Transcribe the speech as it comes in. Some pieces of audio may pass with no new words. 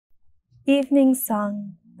Evening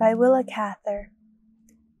Song by Willa Cather.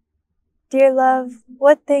 Dear love,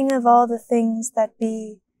 what thing of all the things that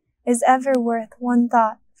be is ever worth one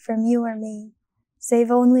thought from you or me,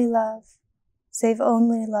 save only love, save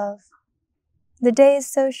only love. The day is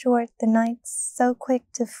so short, the nights so quick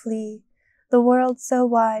to flee, the world so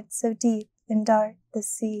wide, so deep and dark the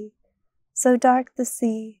sea, so dark the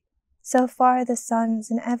sea, so far the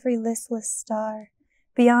suns and every listless star,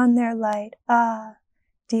 beyond their light, ah,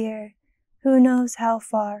 dear, who knows how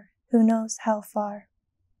far, who knows how far?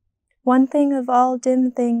 One thing of all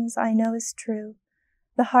dim things I know is true,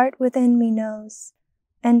 the heart within me knows,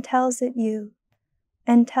 and tells it you,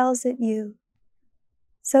 and tells it you.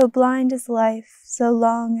 So blind is life, so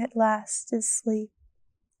long at last is sleep,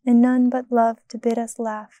 and none but love to bid us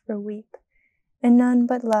laugh or weep, and none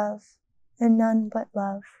but love, and none but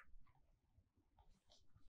love.